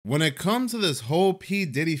When it comes to this whole P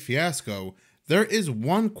Diddy fiasco, there is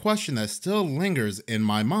one question that still lingers in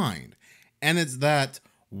my mind, and it's that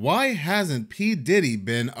why hasn't P Diddy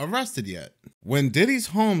been arrested yet? When Diddy's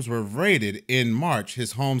homes were raided in March,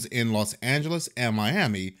 his homes in Los Angeles and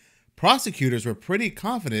Miami, prosecutors were pretty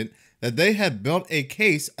confident that they had built a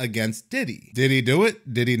case against Diddy. Did he do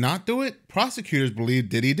it? Did he not do it? Prosecutors believe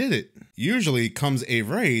Diddy did it. Usually comes a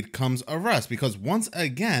raid, comes arrest, because once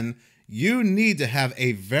again, you need to have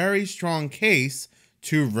a very strong case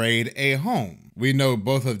to raid a home. We know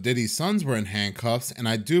both of Diddy's sons were in handcuffs, and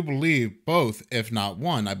I do believe both, if not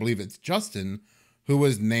one, I believe it's Justin, who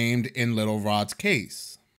was named in Little Rod's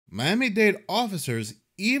case. Miami-Dade officers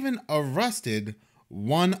even arrested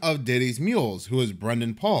one of Diddy's mules, who was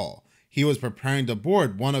Brendan Paul. He was preparing to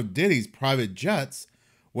board one of Diddy's private jets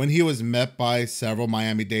when he was met by several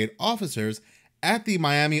Miami-Dade officers at the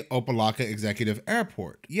Miami Opa-locka Executive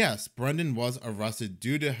Airport. Yes, Brendan was arrested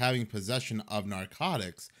due to having possession of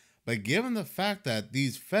narcotics, but given the fact that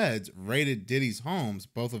these feds raided Diddy's homes,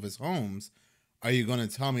 both of his homes, are you going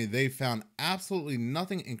to tell me they found absolutely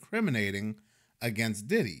nothing incriminating against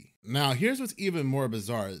Diddy? Now, here's what's even more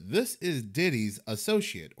bizarre. This is Diddy's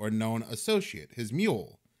associate, or known associate, his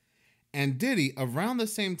mule. And Diddy, around the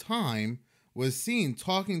same time, was seen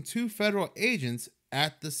talking to federal agents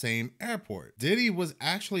at the same airport. Diddy was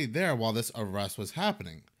actually there while this arrest was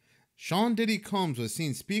happening. Sean Diddy Combs was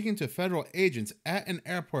seen speaking to federal agents at an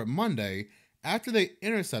airport Monday after they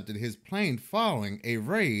intercepted his plane following a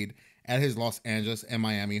raid at his Los Angeles and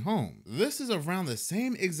Miami home. This is around the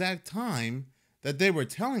same exact time that they were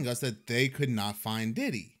telling us that they could not find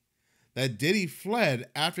Diddy. That Diddy fled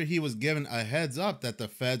after he was given a heads up that the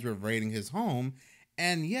feds were raiding his home,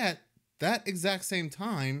 and yet, that exact same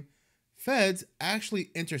time, feds actually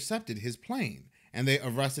intercepted his plane, and they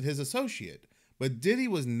arrested his associate. But Diddy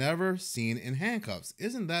was never seen in handcuffs.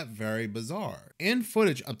 Isn't that very bizarre? In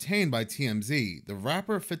footage obtained by TMZ, the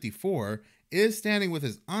rapper 54 is standing with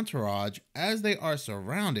his entourage as they are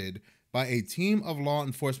surrounded by a team of law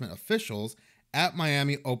enforcement officials at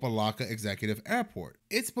Miami Opa-locka Executive Airport.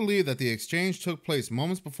 It's believed that the exchange took place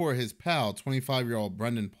moments before his pal, 25-year-old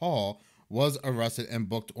Brendan Paul, was arrested and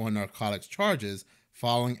booked on narcotics charges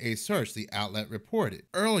following a search, the outlet reported.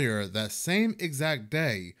 Earlier that same exact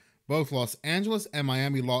day, both Los Angeles and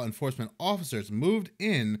Miami law enforcement officers moved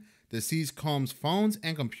in to seize Combs' phones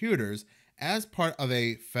and computers as part of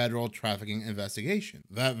a federal trafficking investigation.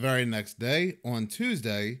 That very next day, on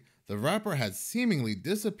Tuesday, the rapper had seemingly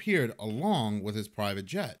disappeared along with his private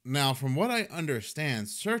jet. Now, from what I understand,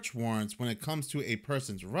 search warrants when it comes to a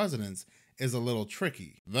person's residence is a little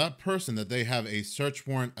tricky. That person that they have a search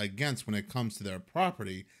warrant against when it comes to their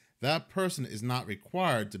property, that person is not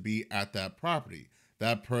required to be at that property.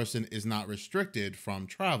 That person is not restricted from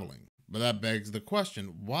traveling. But that begs the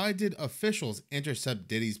question, why did officials intercept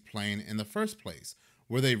Diddy's plane in the first place?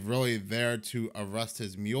 Were they really there to arrest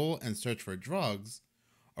his mule and search for drugs?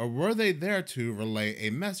 Or were they there to relay a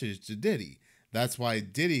message to Diddy? That's why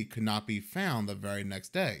Diddy could not be found the very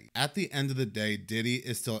next day. At the end of the day, Diddy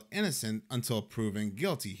is still innocent until proven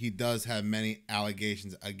guilty. He does have many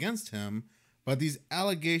allegations against him, but these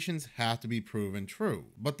allegations have to be proven true.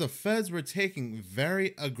 But the feds were taking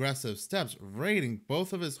very aggressive steps, raiding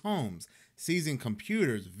both of his homes, seizing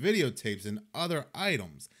computers, videotapes, and other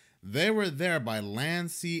items. They were there by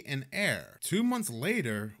land, sea, and air. 2 months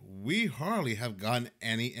later, we hardly have gotten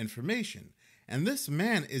any information. And this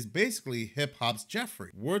man is basically hip-hop's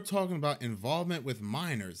Jeffrey. We're talking about involvement with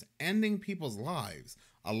minors, ending people's lives.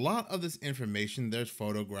 A lot of this information, there's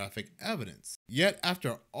photographic evidence. Yet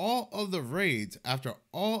after all of the raids, after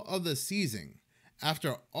all of the seizing,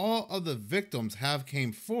 after all of the victims have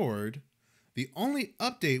came forward, the only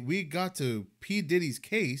update we got to P Diddy's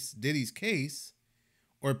case,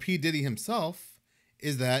 or P Diddy himself,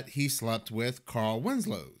 is that he slept with Carl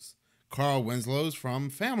Winslow's. Carl Winslow's from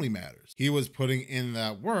Family Matters. He was putting in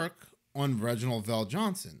that work on Reginald Vell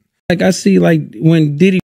Johnson. Like I see, like when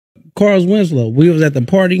Diddy, Carl Winslow, we was at the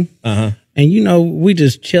party, and you know, we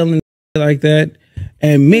just chilling like that.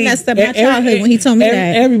 And me, messed up my childhood when he told me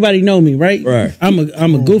that. Everybody know me, right? Right. I'm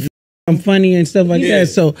a goofy, I'm funny and stuff like that.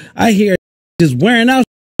 So I hear just wearing out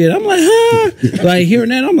shit. I'm like, huh? Like hearing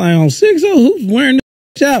that, I'm like, on 6-0, who's wearing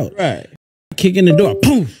this out? Right. Kicking the door,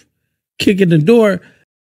 poof, kicking the door.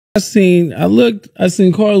 I seen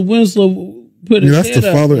Carl Winslow put his that's the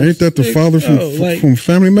father. Ain't that the father from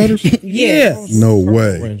Family Matters? Yeah. No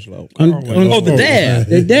way. The dad.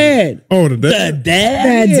 The dad. Oh, the dad. The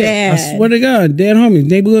dad. I swear to God, dad homie,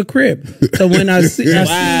 neighborhood crib. So when I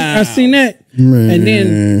seen that, man. And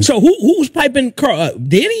then so who was piping Carl?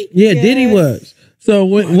 Diddy? Yeah, Diddy was. So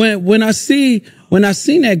when I see when I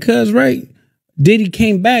seen that, cuz right, Diddy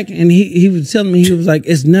came back and he was telling me, he was like,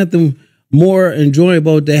 it's nothing more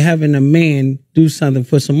enjoyable than having a man do something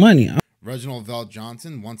for some money. Reginald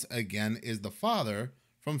VelJohnson, once again, is the father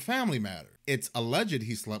from Family Matters. It's alleged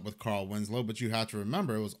he slept with Carl Winslow, but you have to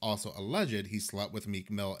remember it was also alleged he slept with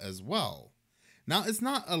Meek Mill as well. Now, it's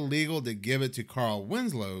not illegal to give it to Carl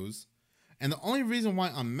Winslow's, and the only reason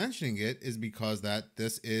why I'm mentioning it is because that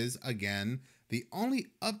this is, again, the only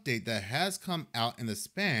update that has come out in the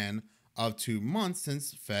span of 2 months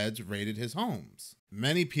since feds raided his homes.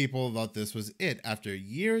 Many people thought this was it. After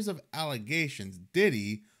years of allegations,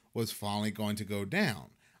 Diddy was finally going to go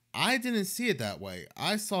down. I didn't see it that way.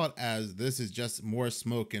 I saw it as this is just more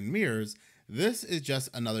smoke and mirrors. This is just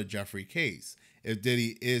another Jeffrey case. If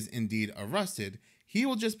Diddy is indeed arrested, he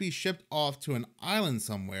will just be shipped off to an island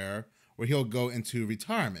somewhere where he'll go into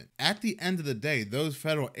retirement. At the end of the day, those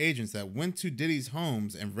federal agents that went to Diddy's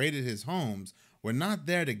homes and raided his homes were not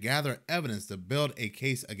there to gather evidence to build a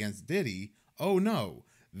case against Diddy. Oh no,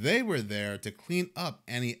 they were there to clean up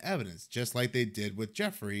any evidence, just like they did with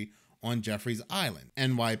Jeffrey on Jeffrey's Island.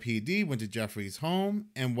 NYPD went to Jeffrey's home,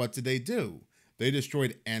 and what did they do? They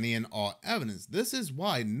destroyed any and all evidence. This is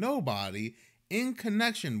why nobody in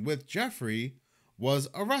connection with Jeffrey was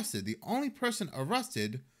arrested. The only person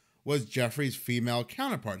arrested was Jeffrey's female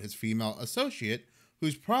counterpart, his female associate,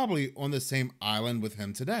 who's probably on the same island with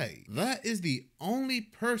him today. That is the only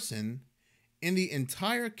person in the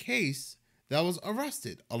entire case that was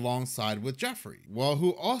arrested alongside with Jeffrey. Well,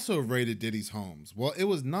 who also raided Diddy's homes? Well, it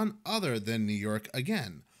was none other than New York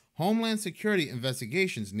again. Homeland Security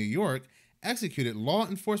Investigations New York executed law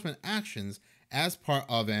enforcement actions as part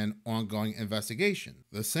of an ongoing investigation.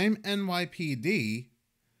 The same NYPD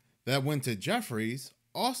that went to Jeffrey's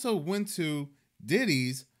also went to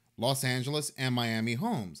Diddy's Los Angeles and Miami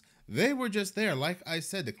homes. They were just there, like I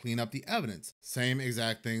said, to clean up the evidence. Same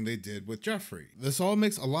exact thing they did with Jeffrey. This all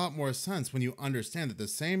makes a lot more sense when you understand that the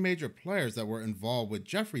same major players that were involved with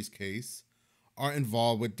Jeffrey's case are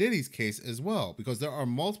involved with Diddy's case as well, because there are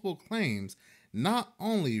multiple claims, not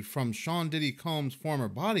only from Sean Diddy Combs' former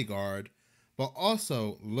bodyguard, but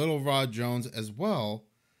also Little Rod Jones as well,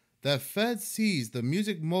 that feds seized the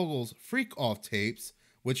music mogul's freak-off tapes,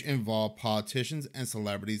 which involve politicians and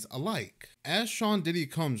celebrities alike. As Sean Diddy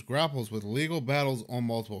Combs grapples with legal battles on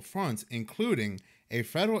multiple fronts, including a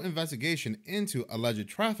federal investigation into alleged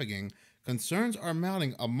trafficking, concerns are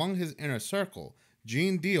mounting among his inner circle.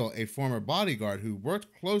 Gene Deal, a former bodyguard who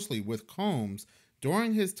worked closely with Combs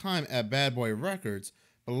during his time at Bad Boy Records,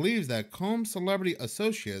 believes that Combs' celebrity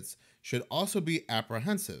associates should also be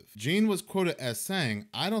apprehensive. Gene was quoted as saying,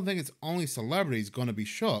 "I don't think it's only celebrities going to be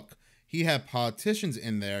shook. He had politicians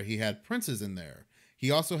in there, he had princes in there.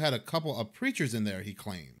 He also had a couple of preachers in there," he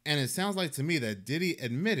claimed. And it sounds like to me that Diddy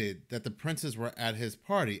admitted that the princes were at his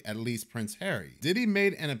party, at least Prince Harry. Diddy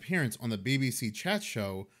made an appearance on the BBC chat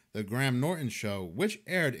show, The Graham Norton Show, which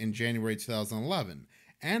aired in January 2011,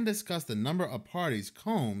 and discussed the number of parties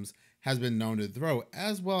Combs has been known to throw,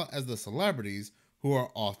 as well as the celebrities who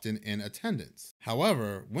are often in attendance.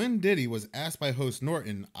 However, when Diddy was asked by host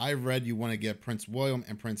Norton, "I read you want to get Prince William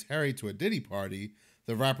and Prince Harry to a Diddy party,"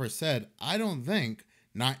 the rapper said, "I don't think,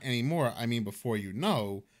 not anymore, I mean before you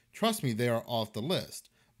know, trust me, they are off the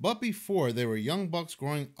list. But before, they were young bucks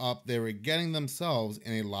growing up, they were getting themselves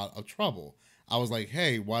in a lot of trouble. I was like,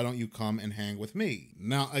 hey, why don't you come and hang with me?"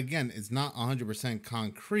 Now, again, it's not 100%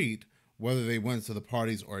 concrete whether they went to the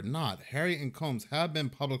parties or not. Harry and Combs have been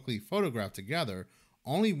publicly photographed together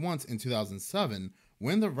only once in 2007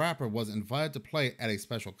 when the rapper was invited to play at a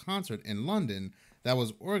special concert in London that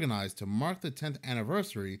was organized to mark the 10th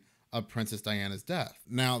anniversary of Princess Diana's death.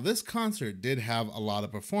 Now, this concert did have a lot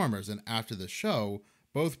of performers, and after the show,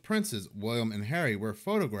 both princes, William and Harry, were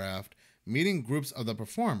photographed meeting groups of the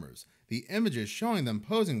performers, the images showing them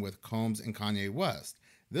posing with Combs and Kanye West.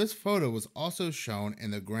 This photo was also shown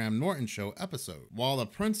in the Graham Norton Show episode. While the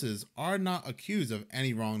princes are not accused of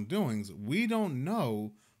any wrongdoings, we don't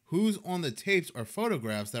know who's on the tapes or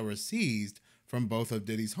photographs that were seized from both of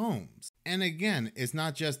Diddy's homes. And again, it's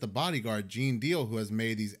not just the bodyguard Gene Deal who has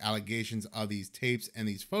made these allegations of these tapes and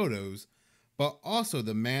these photos, but also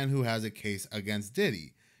the man who has a case against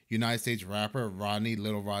Diddy. United States rapper Rodney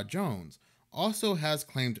Little Rod Jones also has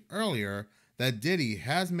claimed earlier that Diddy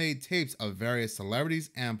has made tapes of various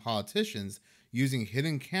celebrities and politicians using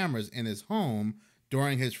hidden cameras in his home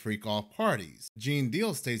during his freak-off parties. Gene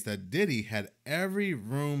Deal states that Diddy had every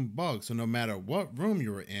room bugged, so no matter what room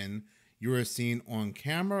you were in, you were seen on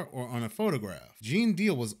camera or on a photograph. Gene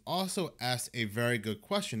Deal was also asked a very good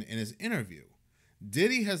question in his interview.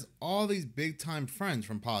 Diddy has all these big-time friends,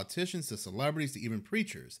 from politicians to celebrities to even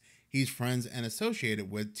preachers. he's friends and associated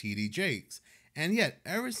with TD Jakes. And yet,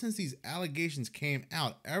 ever since these allegations came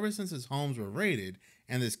out, ever since his homes were raided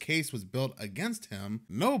and this case was built against him,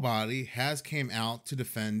 nobody has came out to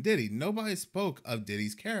defend Diddy. Nobody spoke of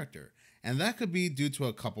Diddy's character. And that could be due to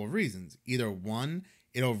a couple of reasons. Either one,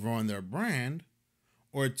 it'll ruin their brand,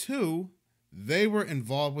 or two, they were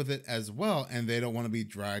involved with it as well and they don't want to be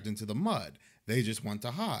dragged into the mud. They just want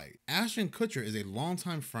to hide. Ashton Kutcher is a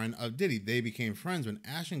longtime friend of Diddy. They became friends when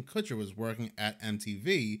Ashton Kutcher was working at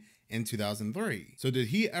MTV in 2003. So did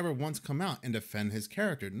he ever once come out and defend his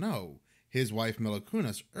character? No. His wife Mila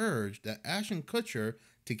Kunis urged that Ashton Kutcher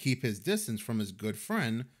to keep his distance from his good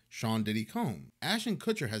friend Sean Diddy Combs. Ashton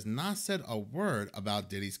Kutcher has not said a word about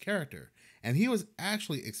Diddy's character, and he was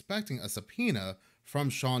actually expecting a subpoena from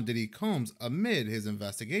Sean Diddy Combs amid his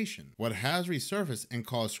investigation. What has resurfaced and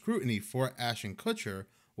caused scrutiny for Ashton Kutcher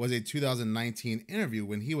was a 2019 interview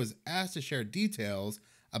when he was asked to share details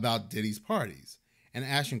about Diddy's parties. And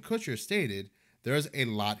Ashton Kutcher stated, "There's a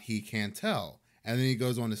lot he can't tell." And then he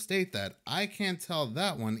goes on to state that, "I can't tell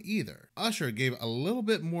that one either." Usher gave a little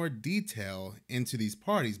bit more detail into these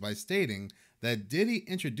parties by stating that Diddy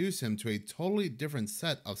introduced him to a totally different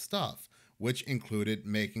set of stuff, which included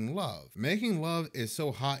making love. Making love is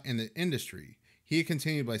so hot in the industry. He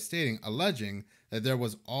continued by stating, alleging that there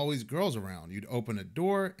was always girls around. You'd open a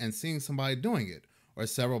door and seeing somebody doing it, or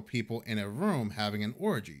several people in a room having an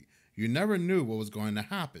orgy. You never knew what was going to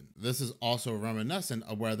happen. This is also reminiscent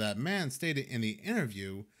of where that man stated in the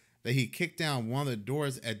interview that he kicked down one of the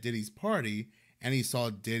doors at Diddy's party and he saw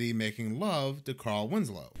Diddy making love to Carl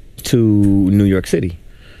Winslow. To New York City.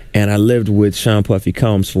 And I lived with Sean Puffy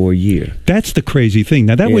Combs for a year. That's the crazy thing.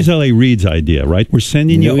 Now, that was L.A. Reid's idea, right? We're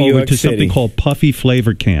sending you over to something called Puffy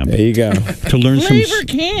Flavor Camp. There you go. To learn Flavor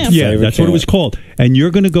Camp. Yeah, that's what it was called. And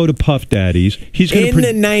you're going to go to Puff Daddy's. He's going in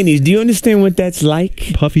the 90s. Do you understand what that's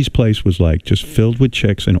like? Puffy's place was like just filled with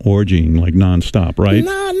chicks and orgying like nonstop, right?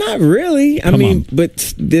 No, not really. I mean,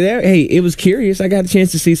 but hey, it was curious. I got a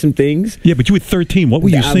chance to see some things. Yeah, but you were 13. What were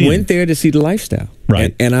you seeing? I went there to see the lifestyle.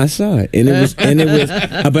 Right. And I saw it. And it was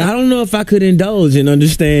but I don't know if I could indulge and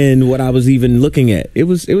understand what I was even looking at. It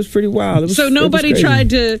was pretty wild. So nobody tried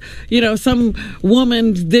to, some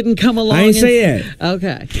woman didn't come along. I didn't say that.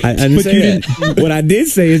 Okay. I didn't say that. What I did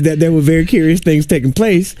say is that there were very curious things taking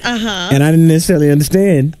place. And I didn't necessarily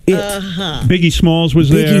understand it. Biggie Smalls was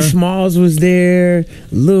there. Biggie Smalls was there.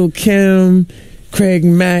 Lil' Kim, Craig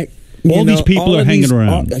Mack. All these people are hanging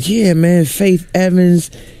around. Yeah, man. Faith Evans.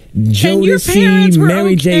 Jodeci,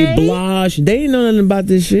 Mary J. Blige, they didn't know nothing about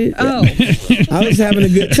this shit. Oh. I was having a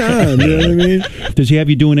good time, you know what I mean? Does he have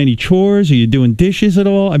you doing any chores? Are you doing dishes at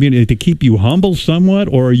all? I mean, to keep you humble somewhat?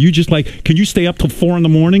 Or are you just like, can you stay up till 4 in the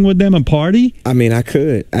morning with them and party? I mean, I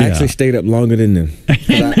could. I actually stayed up longer than them.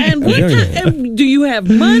 And do you have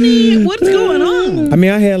money? What's going on? I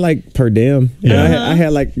mean, I had like per diem. I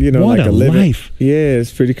had like, what like a life. Yeah,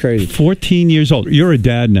 it's pretty crazy. 14 years old. You're a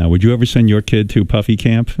dad now. Would you ever send your kid to Puffy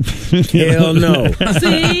Camp? Hell no.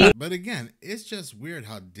 See? But again, it's just weird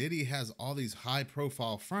how Diddy has all these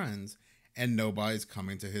high-profile friends and nobody's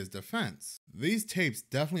coming to his defense. These tapes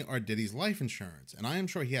definitely are Diddy's life insurance, and I am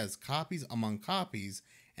sure he has copies among copies,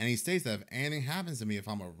 and he states that if anything happens to me, if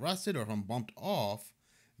I'm arrested or if I'm bumped off,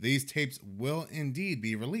 these tapes will indeed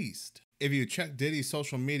be released. If you check Diddy's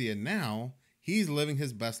social media now, he's living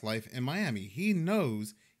his best life in Miami. He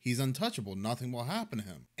knows he's untouchable. Nothing will happen to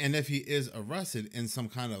him. And if he is arrested in some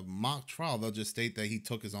kind of mock trial, they'll just state that he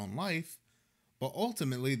took his own life, but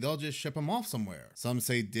ultimately they'll just ship him off somewhere. Some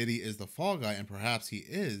say Diddy is the fall guy, and perhaps he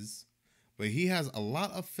is, but he has a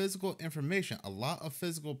lot of physical information, a lot of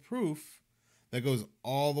physical proof that goes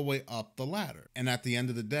all the way up the ladder. And at the end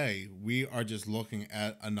of the day, we are just looking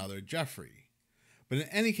at another Jeffrey. But in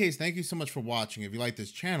any case, thank you so much for watching. If you like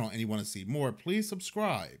this channel and you want to see more, please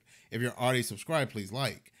subscribe. If you're already subscribed, please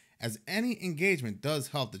like, as any engagement does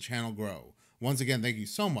help the channel grow. Once again, thank you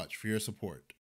so much for your support.